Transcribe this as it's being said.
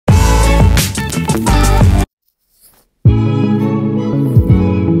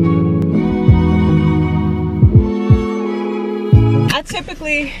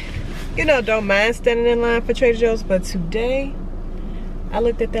typically, you know, don't mind standing in line for Trader Joe's, but today I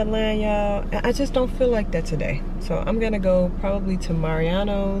looked at that line, y'all, and I just don't feel like that today. So I'm gonna go probably to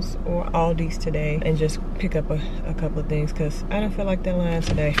Mariano's or Aldi's today and just pick up a couple of things because I don't feel like that line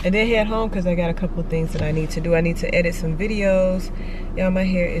today. And then head home because I got a couple of things that I need to do. I need to edit some videos. Y'all, my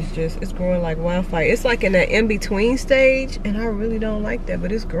hair is just, it's growing like wildfire. It's like in that in-between stage, and I really don't like that,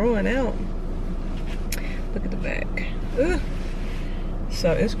 but it's growing out. Look at the back. Ugh.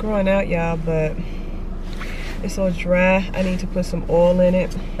 So it's growing out, y'all, but it's so dry. I need to put some oil in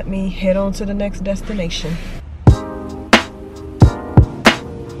it. Let me head on to the next destination.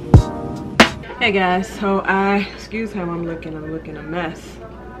 Hey guys, so excuse how I'm looking a mess.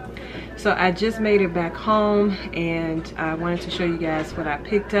 So I just made it back home, and I wanted to show you guys what I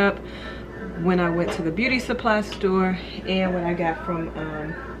picked up when I went to the beauty supply store and what I got from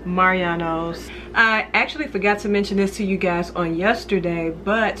Mariano's. I actually forgot to mention this to you guys on yesterday,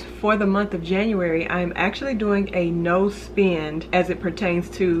 but for the month of January, I'm actually doing a no spend as it pertains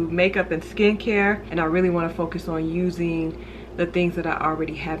to makeup and skincare, and I really want to focus on using the things that I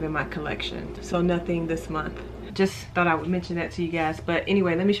already have in my collection. So nothing this month. Just thought I would mention that to you guys. But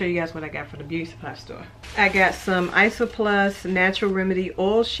anyway, let me show you guys what I got from the beauty supply store. I got some Isoplus Natural Remedy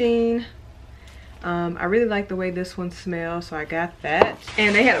Oil Sheen. I really like the way this one smells, so I got that.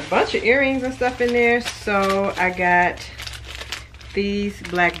 And they had a bunch of earrings and stuff in there, so I got these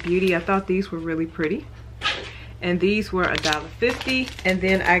Black Beauty. I thought these were really pretty, and these were $1.50. And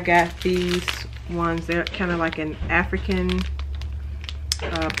then I got these ones, they're kind of like an African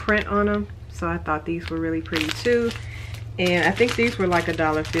print on them, so I thought these were really pretty too. And I think these were like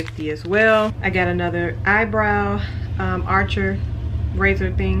 $1.50 as well. I got another eyebrow archer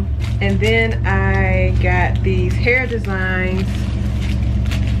razor thing, and then I got these hair designs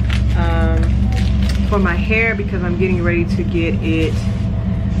for my hair because I'm getting ready to get it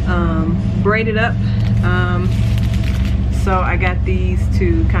braided up. So I got these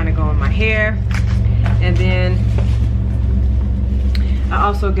to kind of go on my hair. And then I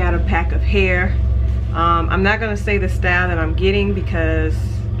also got a pack of hair. I'm not gonna say the style that I'm getting because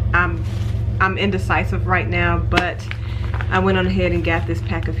I'm indecisive right now, but I went on ahead and got this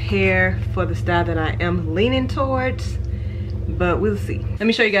pack of hair for the style that I am leaning towards, but we'll see. Let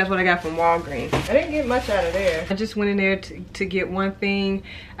me show you guys what I got from Walgreens. I didn't get much out of there. I just went in there to get one thing.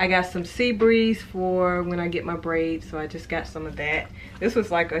 I got some Sea Breeze for when I get my braids, so I just got some of that. This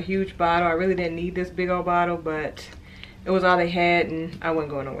was like a huge bottle. I really didn't need this big old bottle, but it was all they had and I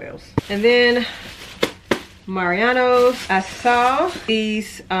wasn't going nowhere else. And then Mariano's, I saw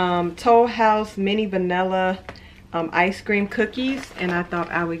these Toll House Mini Vanilla ice cream cookies, and I thought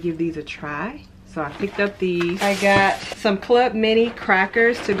I would give these a try, so I picked up these. I got some Club Mini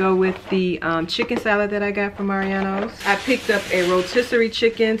crackers to go with the chicken salad that I got from Mariano's. I picked up a rotisserie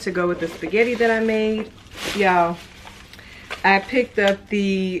chicken to go with the spaghetti that I made. Y'all, I picked up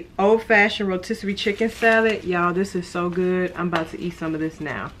the old-fashioned rotisserie chicken salad. Y'all, this is so good. I'm about to eat some of this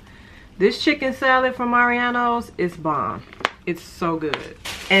now. This chicken salad from Mariano's is bomb. It's so good.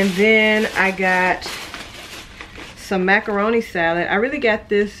 And then I got some macaroni salad. I really got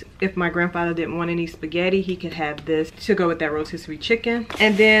this if my grandfather didn't want any spaghetti, he could have this to go with that rotisserie chicken.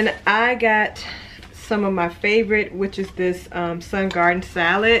 And then I got some of my favorite, which is this Sun Garden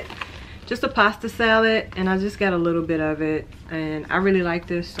salad, just a pasta salad, and I just got a little bit of it, and I really like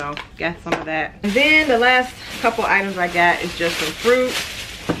this, so got some of that. And then the last couple items I got is just some fruit.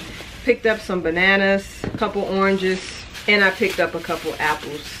 Picked up some bananas, a couple oranges, and I picked up a couple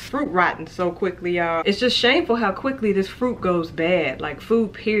apples. Fruit rotten so quickly, y'all. It's just shameful how quickly this fruit goes bad, like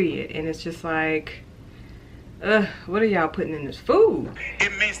food period. And it's just like, what are y'all putting in this food?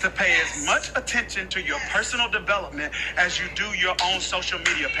 It means to pay as much attention to your personal development as you do your own social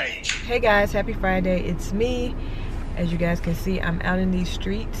media page. Hey guys, happy Friday. It's me. As you guys can see, I'm out in these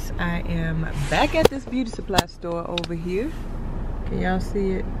streets. I am back at this beauty supply store over here. Can y'all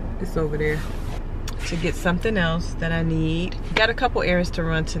see it? It's over there. To get something else that I need. Got a couple errands to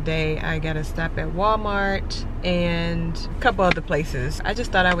run today. I gotta stop at Walmart and a couple other places. I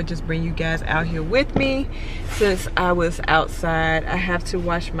just thought I would just bring you guys out here with me since I was outside. I have to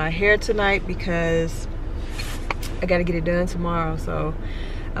wash my hair tonight because I gotta get it done tomorrow, so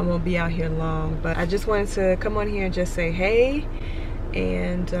I won't be out here long. But I just wanted to come on here and just say hey,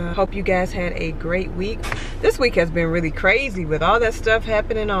 and hope you guys had a great week. This week has been really crazy with all that stuff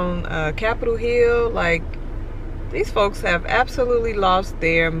happening on Capitol Hill. Like, these folks have absolutely lost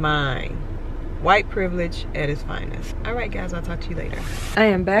their mind. White privilege at its finest. All right guys, I'll talk to you later. I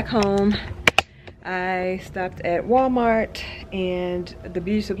am back home. I stopped at Walmart and the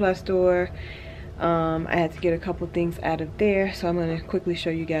beauty supply store. I had to get a couple things out of there, so I'm gonna quickly show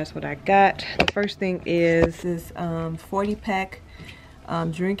you guys what I got. The first thing is this 40-pack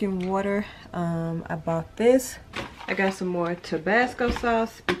drinking water. I bought this. I got some more Tabasco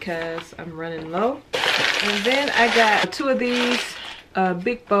sauce because I'm running low. And then I got 2 of these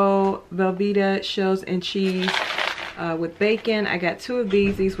Big Bowl Velveeta shells and cheese with bacon. I got 2 of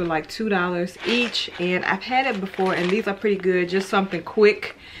these. These were like $2 each, and I've had it before, and these are pretty good. Just something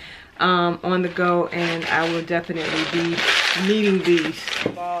quick on the go, and I will definitely be needing these. I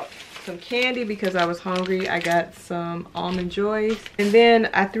bought some candy because I was hungry. I got some Almond Joys, and then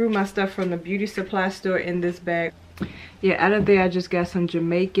I threw my stuff from the beauty supply store in this bag. Yeah, out of there I just got some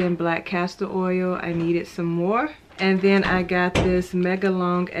Jamaican black castor oil. I needed some more. And then I got this Mega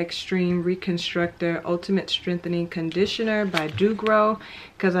Long Extreme Reconstructor Ultimate Strengthening Conditioner by Dougro,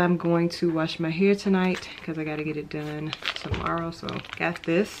 because I'm going to wash my hair tonight because I got to get it done tomorrow. So got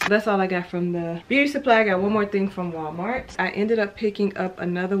this. That's all I got from the beauty supply. I got one more thing from Walmart. I ended up picking up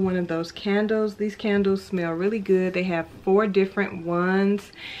another one of those candles. These candles smell really good. They have 4 different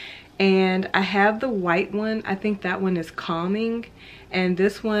ones. And I have the white one. I think that one is calming. And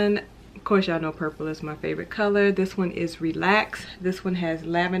this one, of course, y'all know purple is my favorite color. This one is Relax. This one has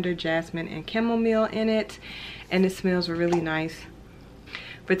lavender, jasmine, and chamomile in it. And it smells really nice.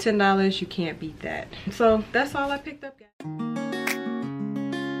 For $10, you can't beat that. So that's all I picked up, guys.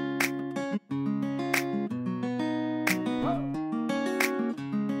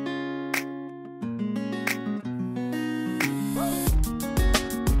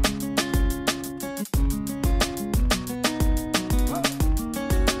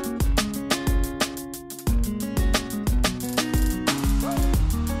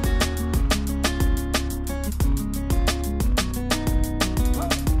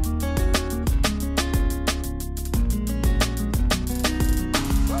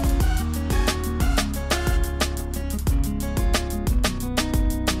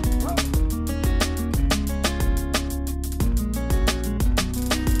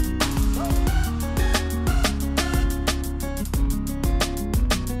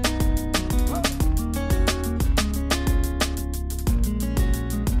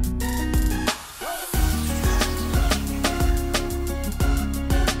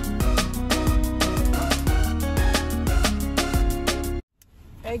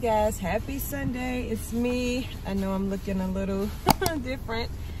 Hey guys, happy Sunday. It's me. I know I'm looking a little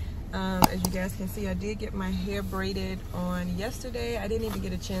different. As you guys can see, I did get my hair braided on yesterday. I didn't even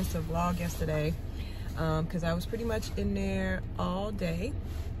get a chance to vlog yesterday because I was pretty much in there all day.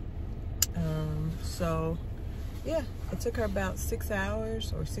 So yeah, it took her about 6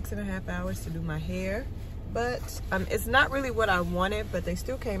 hours or 6.5 hours to do my hair. But it's not really what I wanted, but they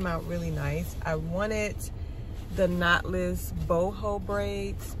still came out really nice. I wanted the knotless boho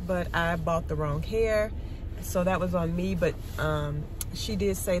braids, but I bought the wrong hair, so that was on me. But she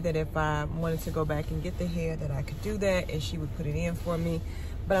did say that if I wanted to go back and get the hair, that I could do that, and she would put it in for me.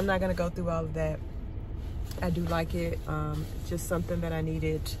 But I'm not gonna go through all of that. I do like it. Just something that I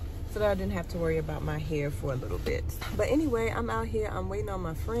needed so that I didn't have to worry about my hair for a little bit. But anyway, I'm out here. I'm waiting on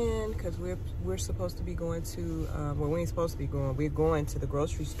my friend because we're supposed to be going to well, we ain't supposed to be going. We're going to the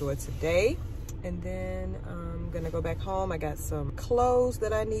grocery store today. And then I'm gonna go back home. I got some clothes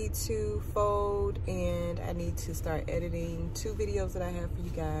that I need to fold, and I need to start editing 2 videos that I have for you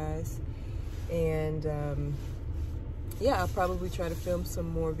guys. And yeah, I'll probably try to film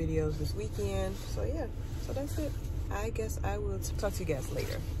some more videos this weekend. So yeah, so that's it. I guess I will talk to you guys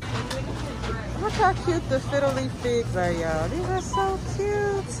later. Look how cute the fiddly figs are, y'all. These are so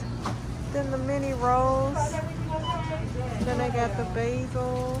cute. Then the mini rolls. Then they got the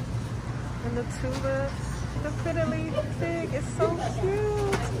basil and the tulips. The fiddly fig is so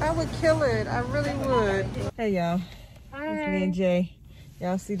cute. I would kill it. I really would. Hey, y'all. Hi. It's me and Jay.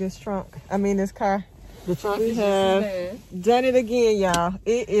 Y'all see this trunk? I mean, this car. The trunk we have done it again, y'all.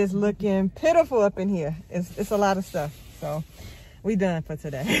 It is looking pitiful up in here. It's a lot of stuff. So we done for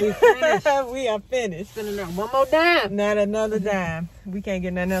today. We finished. We are finished. One more dime. Not another dime. We can't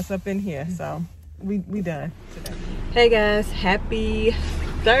get nothing else up in here. So we done today. Hey guys, happy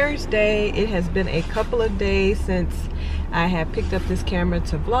Thursday. It has been a couple of days since I have picked up this camera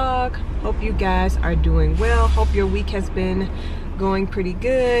to vlog. Hope you guys are doing well. Hope your week has been going pretty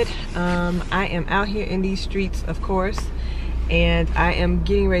good. I am out here in these streets, of course, and I am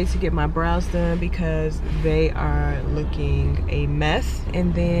getting ready to get my brows done because they are looking a mess.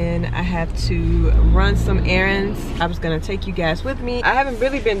 And then I have to run some errands. I was gonna take you guys with me. I haven't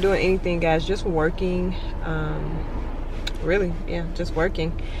really been doing anything, guys, just working. Really, yeah, just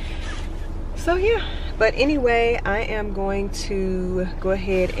working. So yeah, But anyway, I am going to go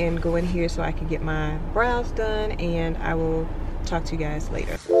ahead and go in here so I can get my brows done, and I will talk to you guys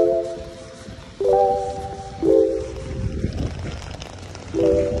later.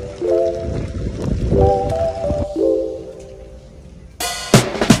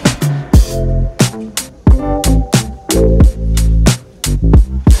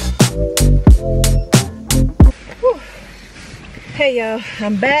 Hey y'all,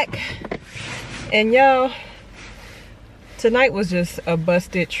 I'm back, and y'all, tonight was just a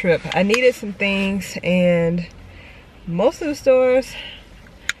busted trip. I needed some things, and most of the stores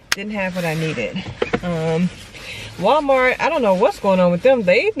didn't have what I needed. Walmart, I don't know what's going on with them.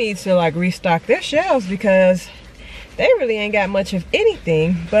 They need to like restock their shelves because they really ain't got much of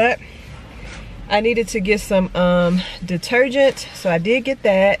anything. But I needed to get some detergent, so I did get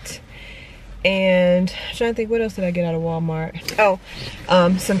that. And I'm trying to think, what else did I get out of Walmart? Oh,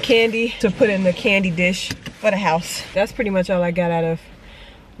 some candy to put in the candy dish for the house. That's pretty much all I got out of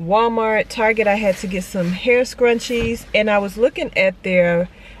Walmart. Target, I had to get some hair scrunchies, and I was looking at their,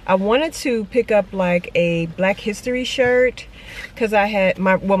 I wanted to pick up like a Black History shirt because I had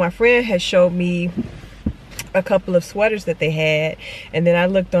my friend had showed me a couple of sweaters that they had, and then I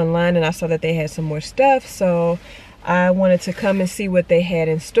looked online and I saw that they had some more stuff, so I wanted to come and see what they had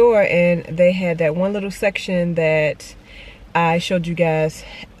in store. And they had that one little section that I showed you guys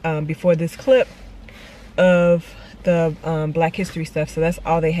before this clip of the Black History stuff. So that's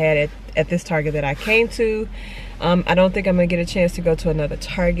all they had at this Target that I came to. I don't think I'm gonna get a chance to go to another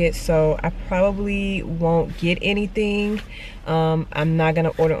Target, so I probably won't get anything. I'm not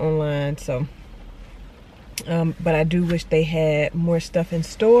gonna order online, so but I do wish they had more stuff in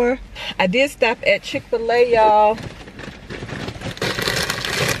store. I did stop at Chick-fil-A, y'all.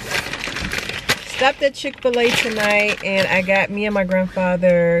 Stopped at Chick-fil-A tonight, and I got me and my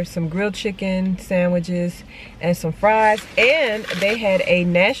grandfather some grilled chicken sandwiches and some fries. And they had a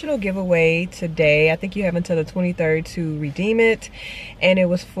national giveaway today. I think you have until the 23rd to redeem it. And it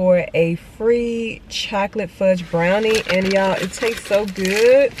was for a free chocolate fudge brownie. And y'all, it tastes so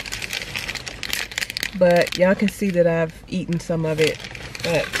good. But y'all can see that I've eaten some of it.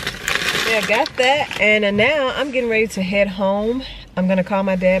 But yeah, I got that. And now I'm getting ready to head home. I'm gonna call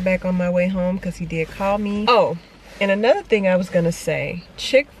my dad back on my way home because he did call me. Oh, and another thing I was gonna say,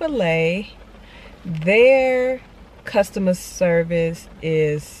 Chick-fil-A, their customer service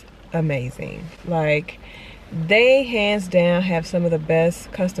is amazing. Like, they hands down have some of the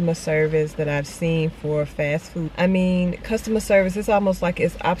best customer service that I've seen for fast food. I mean, customer service, it's almost like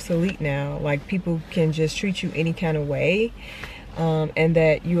it's obsolete now. Like, people can just treat you any kind of way, and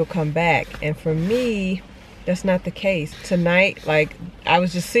that you will come back. And for me, that's not the case. Tonight, like, I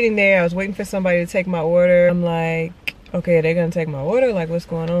was just sitting there, I was waiting for somebody to take my order. I'm like, okay, they're gonna take my order, like, what's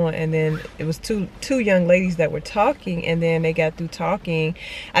going on? And then it was two young ladies that were talking, and then they got through talking.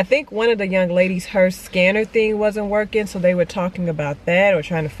 I think one of the young ladies, her scanner thing wasn't working, so they were talking about that or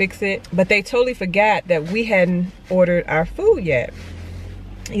trying to fix it. But they totally forgot that we hadn't ordered our food yet.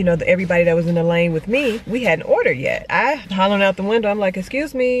 You know, everybody that was in the lane with me, we hadn't ordered yet. I hollering out the window, I'm like,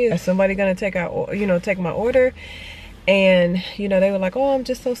 excuse me, is somebody gonna take our, take my order? And they were like, oh, I'm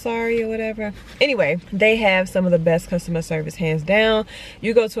just so sorry or whatever. Anyway, they have some of the best customer service, hands down.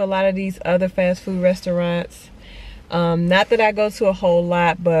 You go to a lot of these other fast food restaurants, not that I go to a whole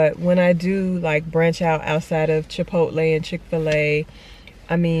lot, but when I do like branch out outside of Chipotle and Chick-fil-A,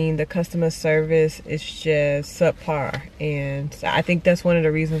 I mean, the customer service is just subpar. And I think that's one of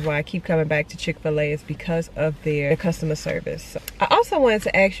the reasons why I keep coming back to Chick-fil-A, is because of their customer service. So I also wanted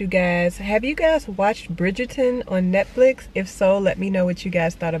to ask you guys, have you guys watched Bridgerton on Netflix? If so, let me know what you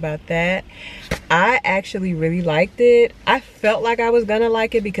guys thought about that. I actually really liked it. I felt like I was gonna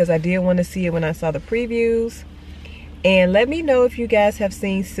like it because I did want to see it when I saw the previews. And let me know if you guys have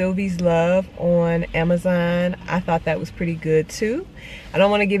seen Sylvie's Love on Amazon. I thought that was pretty good too. I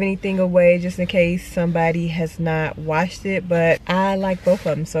don't want to give anything away just in case somebody has not watched it, but I like both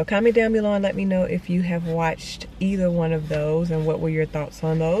of them. So comment down below and let me know if you have watched either one of those and what were your thoughts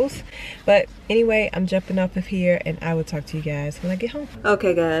on those. But anyway, I'm jumping off of here and I will talk to you guys when I get home.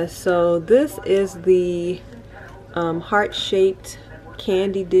 Okay guys, so this is the heart-shaped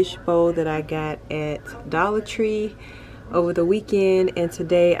candy dish bowl that I got at Dollar Tree over the weekend, and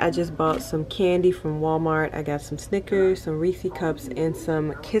today I just bought some candy from Walmart. I got some Snickers, some Reese cups, and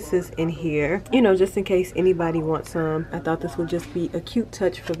some Kisses in here, just in case anybody wants some. I thought this would just be a cute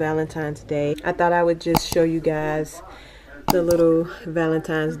touch for Valentine's Day. I thought I would just show you guys the little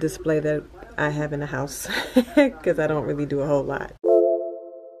Valentine's display that I have in the house because I don't really do a whole lot.